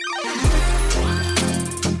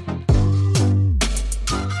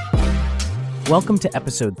Welcome to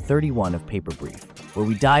episode 31 of Paper Brief, where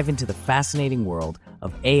we dive into the fascinating world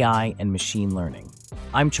of AI and machine learning.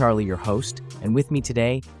 I'm Charlie, your host, and with me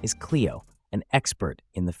today is Cleo, an expert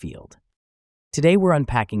in the field. Today we're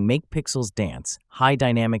unpacking Make Pixels Dance, High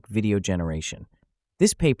Dynamic Video Generation.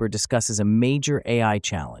 This paper discusses a major AI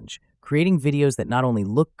challenge, creating videos that not only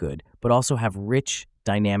look good, but also have rich,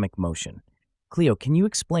 dynamic motion. Cleo, can you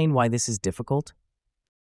explain why this is difficult?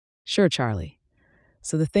 Sure, Charlie.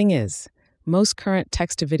 So the thing is, most current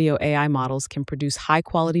text-to-video AI models can produce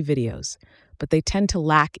high-quality videos, but they tend to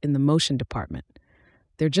lack in the motion department.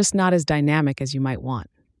 They're just not as dynamic as you might want.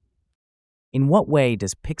 In what way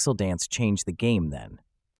does Pixel Dance change the game then?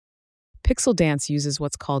 Pixel Dance uses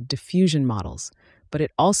what's called diffusion models, but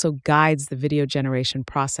it also guides the video generation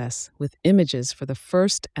process with images for the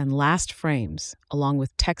first and last frames, along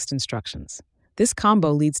with text instructions. This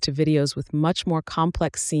combo leads to videos with much more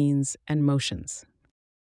complex scenes and motions.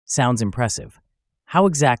 Sounds impressive. How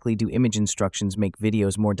exactly do image instructions make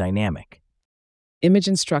videos more dynamic? Image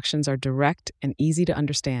instructions are direct and easy to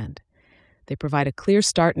understand. They provide a clear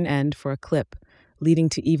start and end for a clip, leading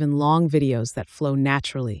to even long videos that flow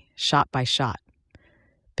naturally, shot by shot.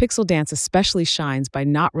 Pixel Dance especially shines by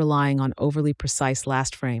not relying on overly precise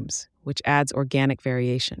last frames, which adds organic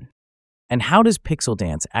variation. And how does Pixel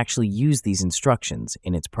Dance actually use these instructions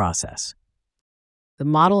in its process? The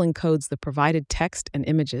model encodes the provided text and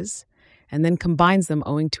images, and then combines them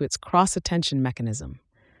owing to its cross-attention mechanism.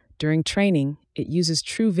 During training, it uses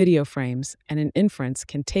true video frames, and in inference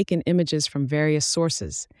can take in images from various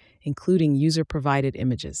sources, including user-provided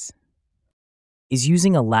images. Is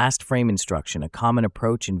using a last frame instruction a common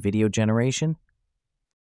approach in video generation?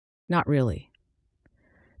 Not really.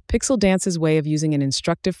 Pixel Dance's way of using an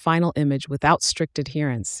instructive final image without strict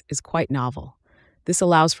adherence is quite novel. This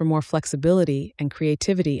allows for more flexibility and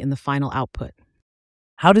creativity in the final output.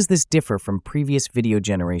 How does this differ from previous video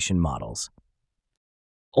generation models?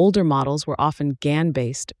 Older models were often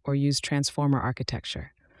GAN-based or used transformer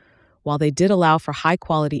architecture. While they did allow for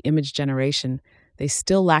high-quality image generation, they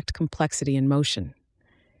still lacked complexity and motion.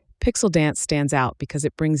 Pixel Dance stands out because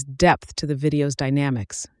it brings depth to the video's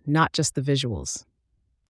dynamics, not just the visuals.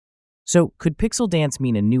 So, could Pixel Dance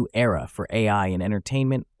mean a new era for AI in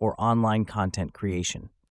entertainment or online content creation?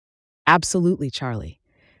 Absolutely, Charlie.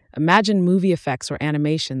 Imagine movie effects or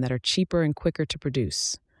animation that are cheaper and quicker to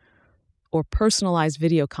produce, or personalized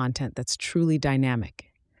video content that's truly dynamic.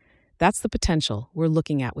 That's the potential we're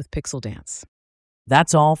looking at with Pixel Dance.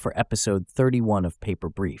 That's all for episode 31 of Paper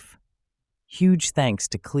Brief. Huge thanks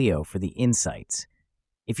to Cleo for the insights.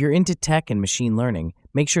 If you're into tech and machine learning,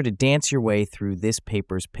 make sure to dance your way through this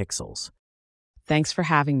paper's pixels. Thanks for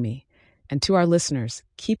having me. And to our listeners,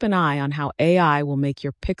 keep an eye on how AI will make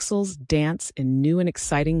your pixels dance in new and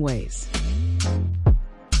exciting ways.